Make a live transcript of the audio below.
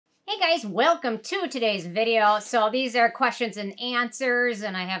guys, welcome to today's video. So these are questions and answers,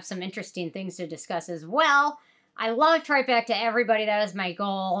 and I have some interesting things to discuss as well. I love to write back to everybody. That is my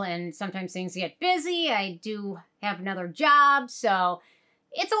goal, and sometimes things get busy. I do have another job, so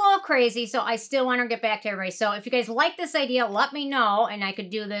it's a little crazy, so I still want to get back to everybody. So if you guys like this idea, let me know, and I could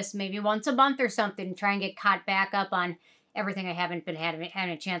do this maybe once a month or something, try and get caught back up on everything I haven't been having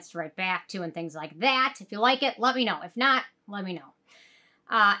a chance to write back to and things like that. If you like it, let me know. If not, let me know.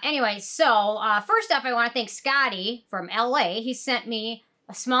 Anyway, so first off, I want to thank Scotty from LA. He sent me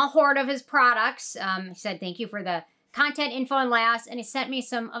a small hoard of his products. He said thank you for the content info and last, and he sent me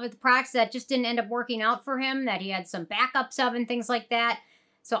some of the products that just didn't end up working out for him, that he had some backups of and things like that.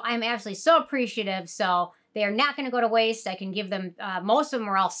 So I'm absolutely so appreciative. So they are not going to go to waste. I can give them, most of them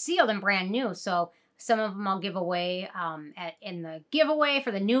are all sealed and brand new. So some of them I'll give away in the giveaway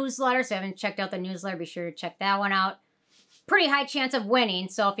for the newsletter. So if you haven't checked out the newsletter, be sure to check that one out. Pretty high chance of winning.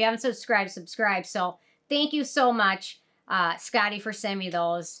 So if you haven't subscribed, subscribe. So thank you so much, Scotty, for sending me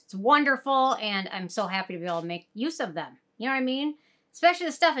those. It's wonderful, and I'm so happy to be able to make use of them. You know what I mean? Especially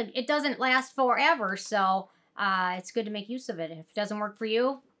the stuff, it doesn't last forever, so it's good to make use of it. If it doesn't work for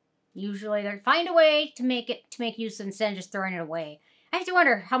you, usually they find a way to make use of it instead of just throwing it away. I have to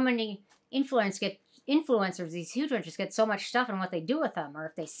wonder how many influencers, these huge ones, just get so much stuff and what they do with them, or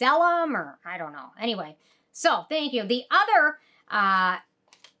if they sell them, or I don't know. Anyway. So, thank you. The other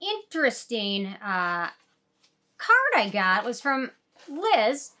interesting card I got was from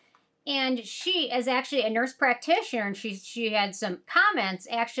Liz, and she is actually a nurse practitioner, and she had some comments,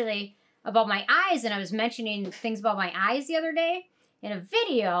 actually, about my eyes, and I was mentioning things about my eyes the other day in a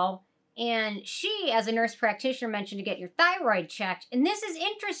video, and she, as a nurse practitioner, mentioned to get your thyroid checked, and this is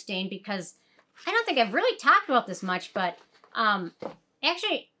interesting because I don't think I've really talked about this much, but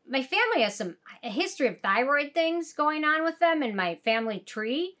actually, my family has a history of thyroid things going on with them in my family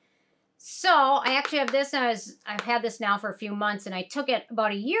tree. So I actually have this, and I've had this now for a few months, and I took it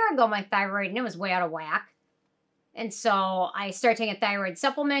about a year ago, my thyroid, and it was way out of whack. And so I started taking a thyroid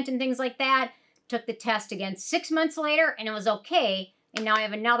supplement and things like that. Took the test again 6 months later, and it was okay. And now I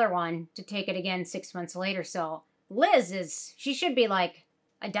have another one to take it again 6 months later. So Liz she should be like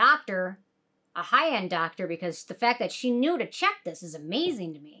a doctor, a high-end doctor, because the fact that she knew to check this is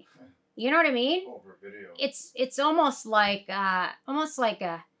amazing to me. You know what I mean? Over video. It's almost like a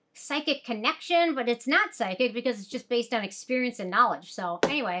psychic connection, but it's not psychic because it's just based on experience and knowledge. So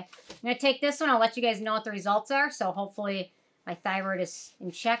anyway, I'm going to take this one. I'll let you guys know what the results are. So hopefully my thyroid is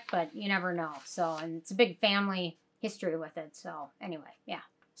in check, but you never know. So, and it's a big family history with it. So anyway, yeah.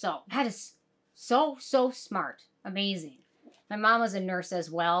 So that is so smart. Amazing. My mom was a nurse as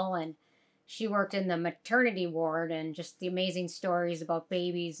well, and she worked in the maternity ward, and just the amazing stories about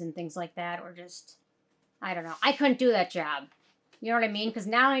babies and things like that were just, I don't know. I couldn't do that job. You know what I mean? Because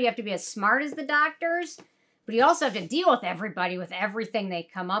not only do you have to be as smart as the doctors, but you also have to deal with everybody, with everything they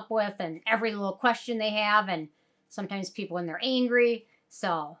come up with, and every little question they have, and sometimes people when they're angry.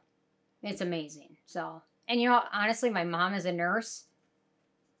 So it's amazing. So, and you know, honestly, my mom is a nurse.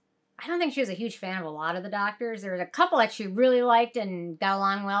 I don't think she was a huge fan of a lot of the doctors. There was a couple that she really liked and got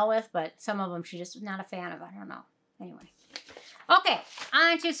along well with, but some of them she just was not a fan of. I don't know. Anyway. Okay,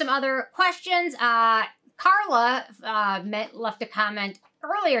 on to some other questions. Carla left a comment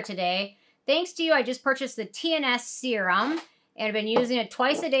earlier today. Thanks to you, I just purchased the TNS serum, and I've been using it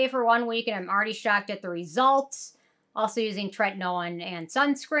twice a day for 1 week, and I'm already shocked at the results. Also using tretinoin and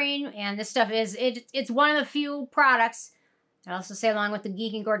sunscreen, and this stuff it's one of the few products. I also say along with the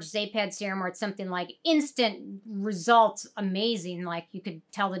Geek and Gorgeous Apad Serum, where it's something like instant results, amazing, like you could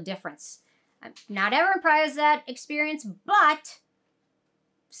tell the difference. Not everyone probably has that experience, but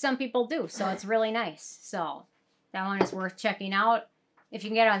some people do, so it's really nice. So that one is worth checking out if you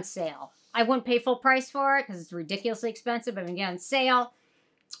can get it on sale. I wouldn't pay full price for it because it's ridiculously expensive, but if you can get it on sale,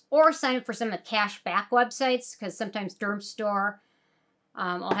 or sign up for some of the cash back websites, because sometimes Derm Store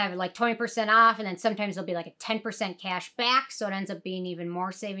I'll have it like 20% off, and then sometimes it'll be like a 10% cash back, so it ends up being even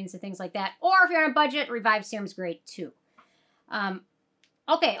more savings and things like that. Or if you're on a budget, RevivSerums great too.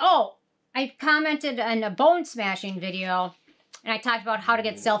 Okay, I commented on a bone smashing video, and I talked about how to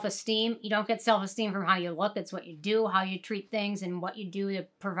get self-esteem. You don't get self-esteem from how you look, it's what you do, how you treat things, and what you do to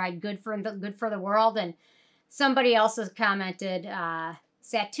provide good for the world. And somebody else has commented,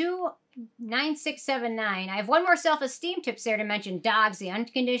 Satu9679. I have one more self-esteem tips there to mention. Dogs, the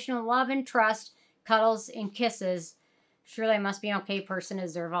unconditional love and trust, cuddles and kisses. Surely I must be an okay person to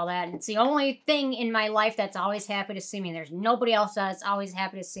deserve all that. And it's the only thing in my life that's always happy to see me. There's nobody else that's always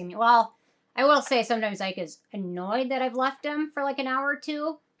happy to see me. Well, I will say sometimes Ike is annoyed that I've left him for like an hour or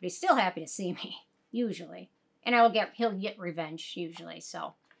two, but he's still happy to see me, usually. And he'll get revenge, usually,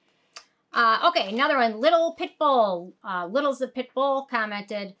 so. Okay, another one. Little Pitbull. Little's the Pitbull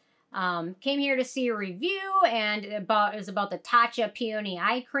commented, came here to see a review, and it was about the Tatcha Peony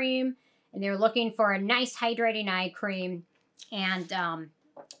Eye Cream. And they're looking for a nice hydrating eye cream. And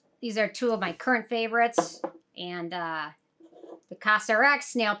these are two of my current favorites. And the Cosrx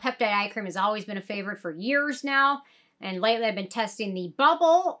Snail Peptide Eye Cream has always been a favorite for years now. And lately I've been testing the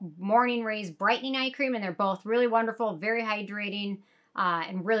Bubble Morning Rays Brightening Eye Cream. And they're both really wonderful, very hydrating,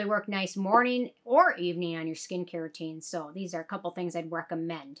 and really work nice morning or evening on your skincare routine. So these are a couple things I'd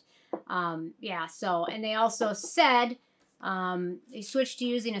recommend. Yeah, so, and they also said they switched to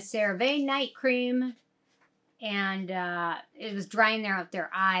using a CeraVe night cream. And it was drying out their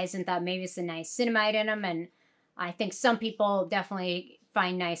eyes, and thought maybe it's a niacinamide in them. And I think some people definitely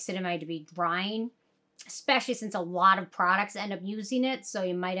find niacinamide to be drying, especially since a lot of products end up using it. So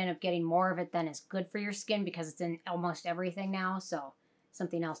you might end up getting more of it than is good for your skin because it's in almost everything now. So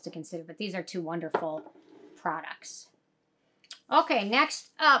something else to consider. But these are two wonderful products. Okay,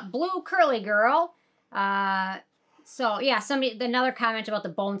 next up, Blue Curly Girl. So yeah, another comment about the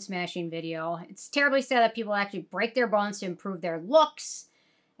bone smashing video. It's terribly sad that people actually break their bones to improve their looks.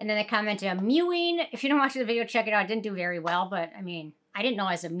 And then they commented on mewing. If you don't watch the video, check it out. It didn't do very well, but I mean, I didn't know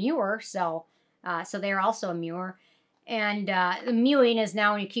I was a mewer, so they're also a mewer. And the mewing is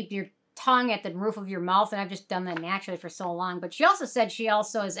now when you keep your tongue at the roof of your mouth, and I've just done that naturally for so long. But she also said she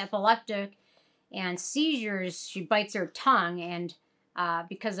also is epileptic and seizures. She bites her tongue, and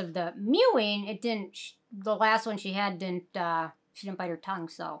because of the mewing, it didn't. The last one she had didn't. She didn't bite her tongue.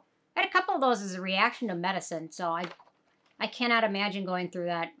 So I had a couple of those as a reaction to medicine. So I cannot imagine going through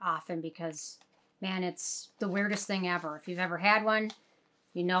that often because, man, it's the weirdest thing ever. If you've ever had one,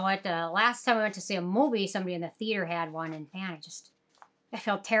 you know it. Last time I went to see a movie, somebody in the theater had one, and man, I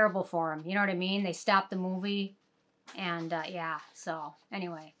felt terrible for them. You know what I mean? They stopped the movie, and yeah. So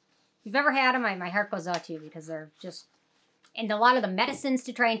anyway, if you've ever had them, my heart goes out to you because they're just, and a lot of the medicines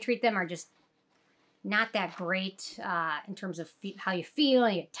to try and treat them are just not that great in terms of how you feel,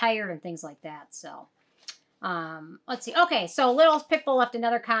 and you get tired and things like that. So let's see. Okay, so Little Pitbull left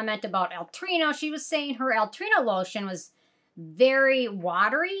another comment about Altrino. She was saying her Altrino lotion was very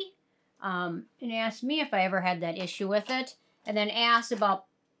watery, and asked me if I ever had that issue with it, and then asked about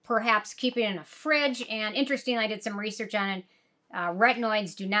perhaps keeping it in a fridge. And interestingly, I did some research on it.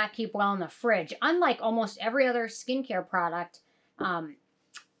 Retinoids do not keep well in the fridge. Unlike almost every other skincare product,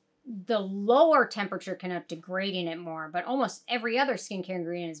 the lower temperature can end up degrading it more, but almost every other skincare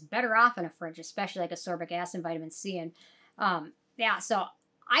ingredient is better off in a fridge, especially like ascorbic acid and vitamin C. And yeah, so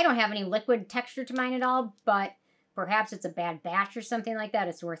I don't have any liquid texture to mine at all, but perhaps it's a bad batch or something like that.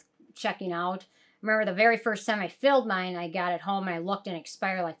 It's worth checking out. Remember the very first time I filled mine, I got it home and I looked and it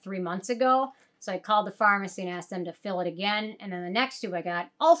expired like 3 months ago. So I called the pharmacy and asked them to fill it again. And then the next tube I got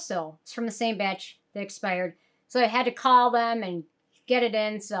also, it's from the same batch that expired. So I had to call them and get it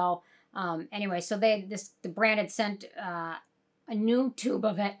in. So anyway, so the brand had sent a new tube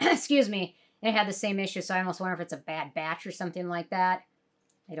of it, excuse me, and it had the same issue. So I almost wonder if it's a bad batch or something like that.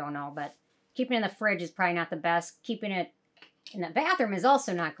 I don't know, but keeping it in the fridge is probably not the best. Keeping it in the bathroom is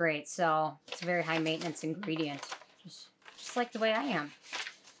also not great. So it's a very high maintenance ingredient, just like the way I am.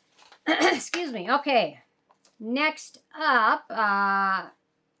 Excuse me. Okay, next up,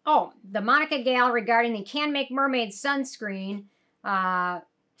 the Monica Gal regarding the Can Make Mermaid sunscreen.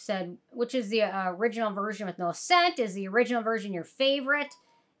 Said, which is the original version with no scent? Is the original version your favorite?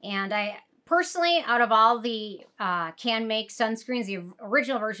 And I personally, out of all the Can Make sunscreens, the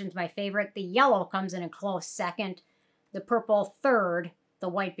original version is my favorite. The yellow comes in a close second, the purple third, the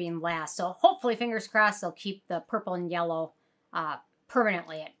white being last. So hopefully, fingers crossed, they'll keep the purple and yellow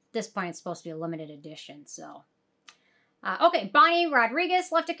permanently. At this point, it's supposed to be a limited edition. So okay, Bonnie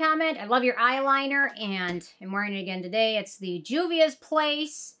Rodriguez left a comment. I love your eyeliner, and I'm wearing it again today. It's the Juvia's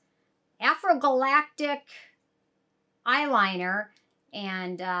Place Afrogalatic eyeliner,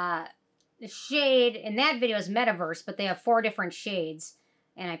 and the shade in that video is Metaverse, but they have 4 different shades,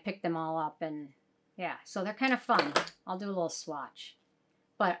 and I picked them all up, and yeah, so they're kind of fun. I'll do a little swatch.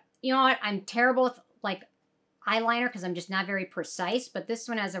 But you know what? I'm terrible with like eyeliner because I'm just not very precise, but this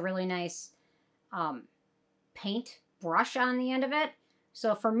one has a really nice paint brush on the end of it.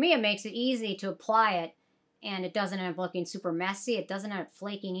 So for me, it makes it easy to apply it, and it doesn't end up looking super messy. It doesn't end up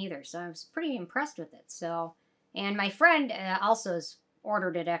flaking either. So I was pretty impressed with it. So, and my friend also has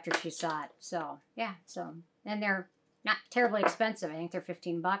ordered it after she saw it. So yeah, so, and they're not terribly expensive. I think they're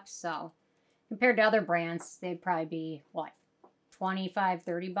 15 bucks. So compared to other brands, they'd probably be what, 25,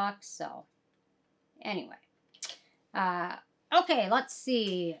 30 bucks. So anyway, okay, let's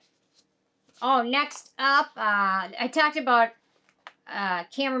see. Oh, next up, I talked about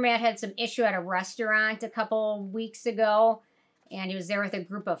cameraman had some issue at a restaurant a couple weeks ago, and he was there with a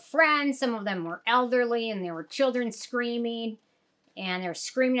group of friends. Some of them were elderly, and there were children screaming, and they were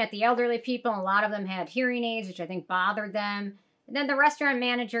screaming at the elderly people, and a lot of them had hearing aids, which I think bothered them. And then the restaurant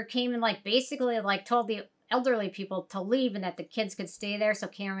manager came and basically told the elderly people to leave and that the kids could stay there. So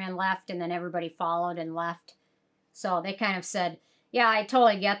cameraman left, and then everybody followed and left. So they kind of said, yeah, I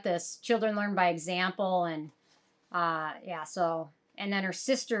totally get this. Children learn by example. And yeah, so, and then her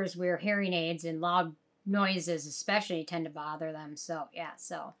sisters wear hearing aids, and loud noises especially tend to bother them. So yeah,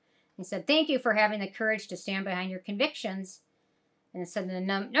 so he said, thank you for having the courage to stand behind your convictions. And it said the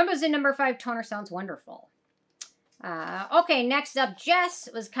numbers in number 5 toner sounds wonderful. Okay, next up, Jess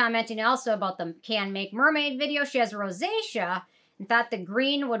was commenting also about the Can Make Mermaid video. She has rosacea and thought the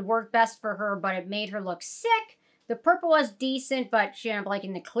green would work best for her, but it made her look sick. The purple was decent, but she ended up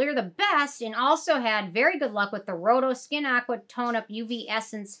liking the clear the best, and also had very good luck with the ROHTO Skin Aqua Tone Up UV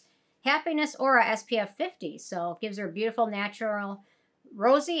Essence Happiness Aura SPF 50. So it gives her a beautiful, natural,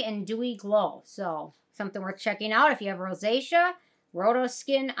 rosy and dewy glow. So something worth checking out if you have rosacea. ROHTO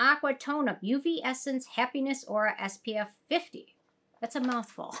Skin Aqua Tone Up UV Essence Happiness Aura SPF 50. That's a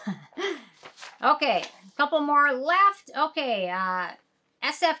mouthful. Okay, a couple more left. Okay,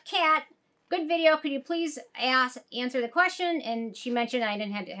 SF Cat, good video. Could you please answer the question? And she mentioned I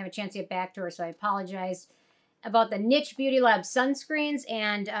didn't have a chance to get back to her, so I apologize. About the Niche Beauty Lab sunscreens.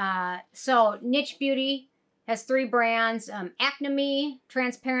 And so Niche Beauty has 3 brands. Acne,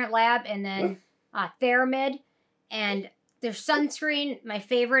 Transparent Lab, and then Theramid. And their sunscreen, my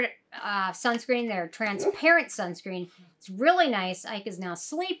favorite sunscreen, their transparent sunscreen. It's really nice. Ike is now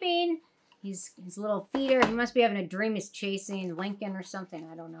sleeping. His little feeder, he must be having a dream. He's chasing Lincoln or something.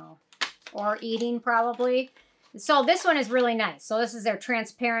 I don't know. Or eating, probably. So this one is really nice. So this is their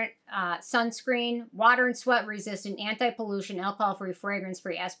transparent sunscreen. Water and sweat resistant, anti-pollution, alcohol-free,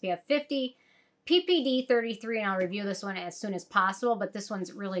 fragrance-free, SPF 50. PPD 33, and I'll review this one as soon as possible. But this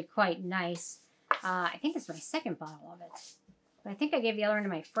one's really quite nice. I think it's my second bottle of it. But I think I gave the other one to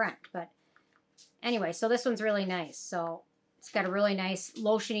my friend. But anyway, so this one's really nice. So it's got a really nice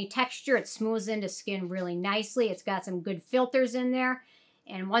lotiony texture. It smooths into skin really nicely. It's got some good filters in there.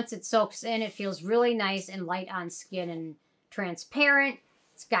 And once it soaks in, it feels really nice and light on skin and transparent.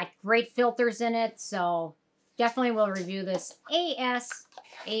 It's got great filters in it. So definitely will review this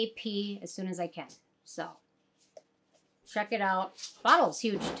ASAP as soon as I can. So check it out. Bottle's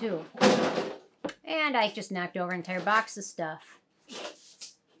huge too. And I just knocked over an entire box of stuff.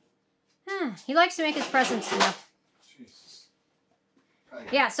 He likes to make his presents enough. Jesus.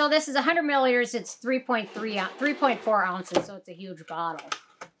 Yeah, so this is 100 milliliters. It's 3.4 ounces, so it's a huge bottle.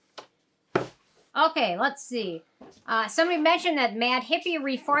 Okay, let's see. Somebody mentioned that Mad Hippie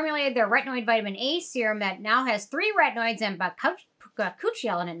reformulated their retinoid vitamin A serum that now has 3 retinoids and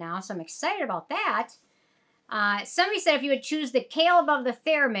bakuchiol in it now, so I'm excited about that. Somebody said if you would choose the kale above the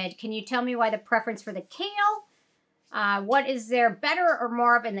Theramid, can you tell me why the preference for the kale? What is there better or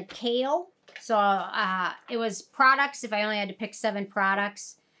more of in the kale? So it was products. If I only had to pick 7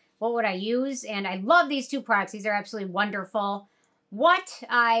 products, what would I use? And I love these 2 products. These are absolutely wonderful. What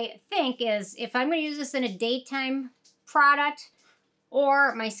I think is if I'm going to use this in a daytime product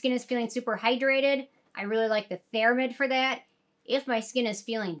or my skin is feeling super hydrated, I really like the Theramid for that. If my skin is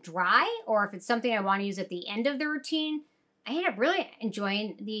feeling dry or if it's something I want to use at the end of the routine, I end up really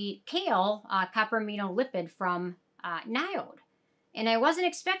enjoying the Kale Copper Amino Lipid from Niode. And I wasn't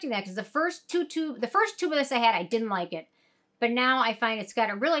expecting that because the first tube of this I had, I didn't like it. But now I find it's got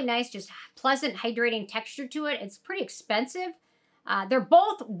a really nice, just pleasant, hydrating texture to it. It's pretty expensive. They're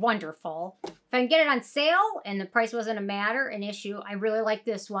both wonderful. If I can get it on sale and the price wasn't an issue, I really like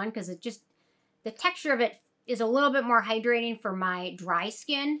this one because it just, the texture of it is a little bit more hydrating for my dry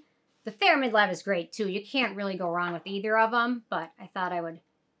skin. The Theramid Lab is great too. You can't really go wrong with either of them, but I thought I would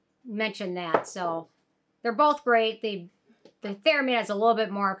mention that. So they're both great. The Theramid has a little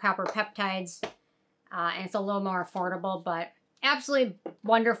bit more copper peptides, and it's a little more affordable, but absolutely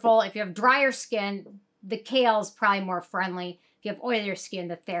wonderful. If you have drier skin, the Kale is probably more friendly. If you have oilier skin,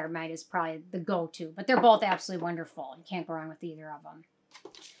 the Theramid is probably the go-to, but they're both absolutely wonderful. You can't go wrong with either of them.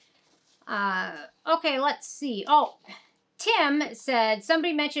 Okay, let's see. Oh, Tim said,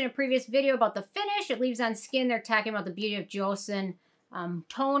 somebody mentioned in a previous video about the finish. It leaves on skin. They're talking about the Beauty of Joseon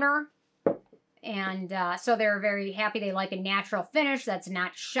toner. And so they're very happy. They like a natural finish that's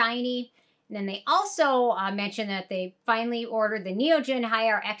not shiny. And then they also mentioned that they finally ordered the Neogen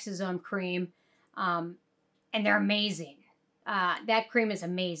Hyar Exosome Cream. And they're amazing. That cream is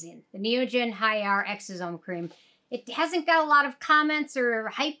amazing. The Neogen Hyar Exosome Cream. It hasn't got a lot of comments or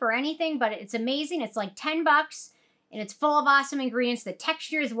hype or anything, but it's amazing. It's like $10. And it's full of awesome ingredients. The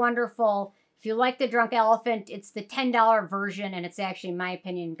texture is wonderful. If you like the Drunk Elephant, it's the $10 version, and it's actually, in my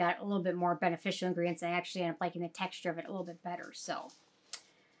opinion, got a little bit more beneficial ingredients. I actually end up liking the texture of it a little bit better. So,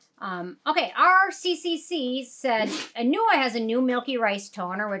 okay, RCCC said, Anua has a new Milky Rice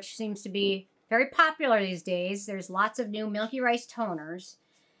toner, which seems to be very popular these days. There's lots of new Milky Rice toners.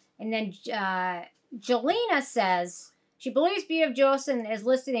 And then Jelena says, she believes Beauty of Joseon is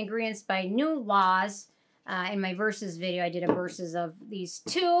listed ingredients by new laws. In my verses video, I did a verses of these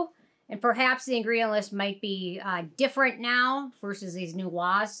two. And perhaps the ingredient list might be different now versus these new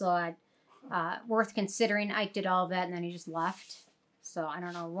laws. So worth considering. Ike did all of that and then he just left. So I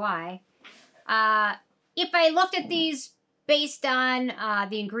don't know why. If I looked at these based on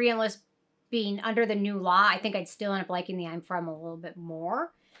the ingredient list being under the new law, I think I'd still end up liking the I'm From a little bit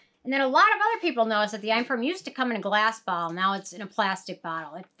more. And then a lot of other people noticed that the I'm From used to come in a glass bottle. Now it's in a plastic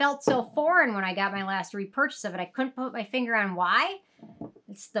bottle. It felt so foreign when I got my last repurchase of it. I couldn't put my finger on why.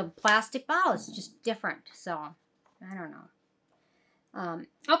 It's the plastic bottle. It's just different. So, I don't know.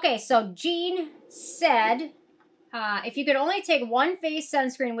 Okay, so Jean said, if you could only take one face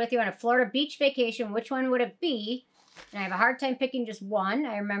sunscreen with you on a Florida beach vacation, which one would it be? And I have a hard time picking just one.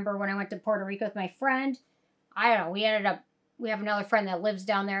 I remember when I went to Puerto Rico with my friend, I don't know, we have another friend that lives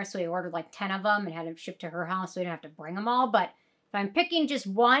down there, so we ordered like 10 of them and had them shipped to her house, so we didn't have to bring them all. But if I'm picking just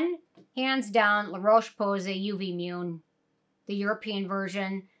one, hands down, La Roche-Posay UVMune, the European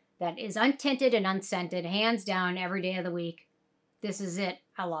version that is untinted and unscented, hands down, every day of the week. This is it.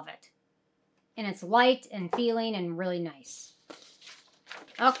 I love it. And it's light and feeling and really nice.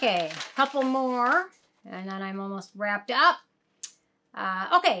 Okay, a couple more, and then I'm almost wrapped up.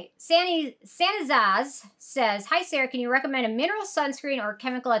 Okay, Sanizaz says, hi Sarah, can you recommend a mineral sunscreen or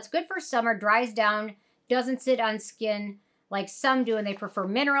chemical that's good for summer, dries down, doesn't sit on skin like some do and they prefer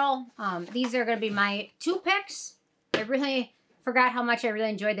mineral? These are going to be my two picks. I really forgot how much I really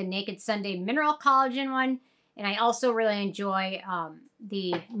enjoyed the Naked Sunday Mineral Collagen one. And I also really enjoy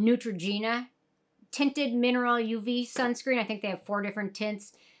the Neutrogena Tinted Mineral UV Sunscreen. I think they have 4 different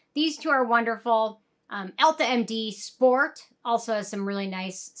tints. These two are wonderful. Elta MD Sport also has some really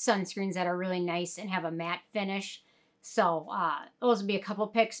nice sunscreens that are really nice and have a matte finish. So those would be a couple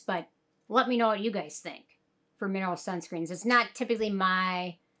picks, but let me know what you guys think for mineral sunscreens. It's not typically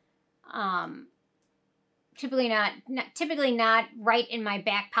my, typically not right in my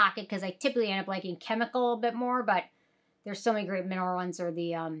back pocket because I typically end up liking chemical a bit more, but there's so many great mineral ones. Or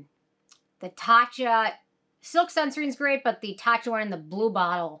the Tatcha Silk Sunscreen's great, but the Tatcha one in the blue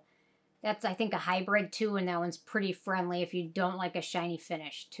bottle, that's, I think, a hybrid, too, and that one's pretty friendly if you don't like a shiny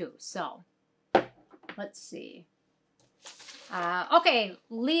finish, too. So, let's see. Okay,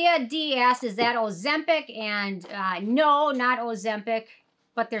 Leah D asked, is that Ozempic? And no, not Ozempic,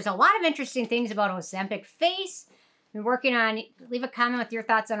 but there's a lot of interesting things about Ozempic face. Been working on, leave a comment with your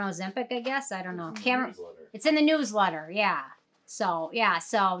thoughts on Ozempic, I guess. I don't know. It's in the newsletter, yeah. So, yeah,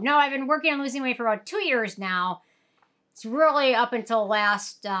 so, no, I've been working on losing weight for about 2 years now. It's really up until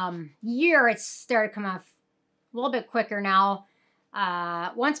last year, it's started to come off a little bit quicker now.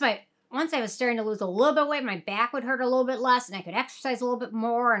 Once I was starting to lose a little bit of weight, my back would hurt a little bit less, and I could exercise a little bit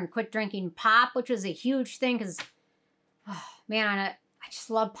more and quit drinking pop, which was a huge thing because, oh, man, I just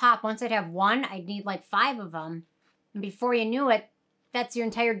love pop. Once I'd have one, I'd need like 5 of them. And before you knew it, that's your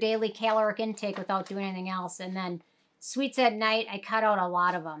entire daily caloric intake without doing anything else. And then sweets at night, I cut out a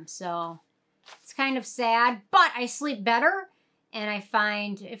lot of them, so it's kind of sad, but I sleep better, and I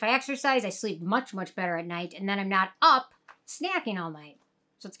find if I exercise, I sleep much, much better at night, and then I'm not up snacking all night.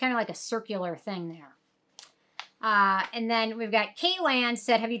 So it's kind of like a circular thing there. And then we've got Kayland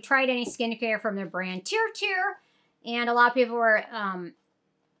said, have you tried any skincare from their brand Tier? And a lot of people were,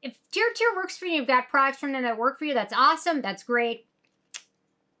 if Tier works for you, you've got products from them that work for you, that's awesome, that's great.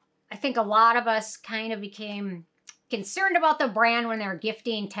 I think a lot of us kind of became concerned about the brand when they're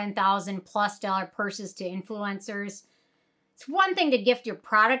gifting $10,000+ purses to influencers. It's one thing to gift your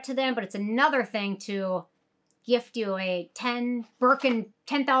product to them, but it's another thing to gift you a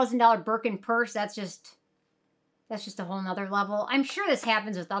 $10,000 Birkin purse. That's just a whole nother level. I'm sure this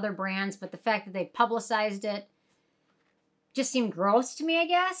happens with other brands, but the fact that they publicized it just seemed gross to me, I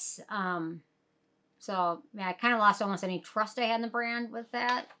guess. So yeah, I kind of lost almost any trust I had in the brand with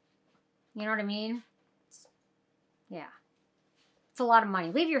that. You know what I mean? Yeah. It's a lot of money.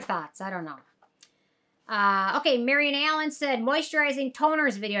 Leave your thoughts. I don't know. Okay, Marion Allen said, moisturizing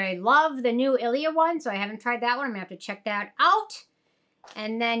toners video. I love the new Ilia one, so I haven't tried that one. I'm going to have to check that out.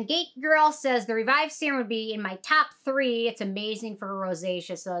 And then Gate Girl says, the Revive Serum would be in my top 3. It's amazing for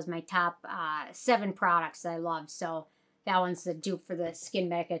rosacea, so it's my top 7 products that I love. So that one's the dupe for the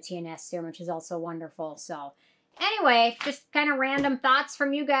SkinMedica TNS Serum, which is also wonderful. So Anyway, just kind of random thoughts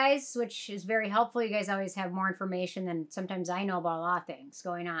from you guys, which is very helpful. You guys always have more information than sometimes I know about a lot of things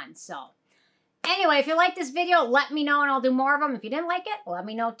going on. So anyway, if you like this video, let me know and I'll do more of them. If you didn't like it, let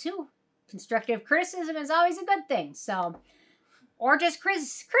me know too. Constructive criticism is always a good thing. So, or just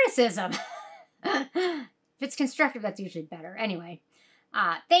criticism. If it's constructive, that's usually better. Anyway,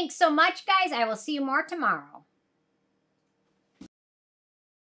 thanks so much, guys. I will see you more tomorrow.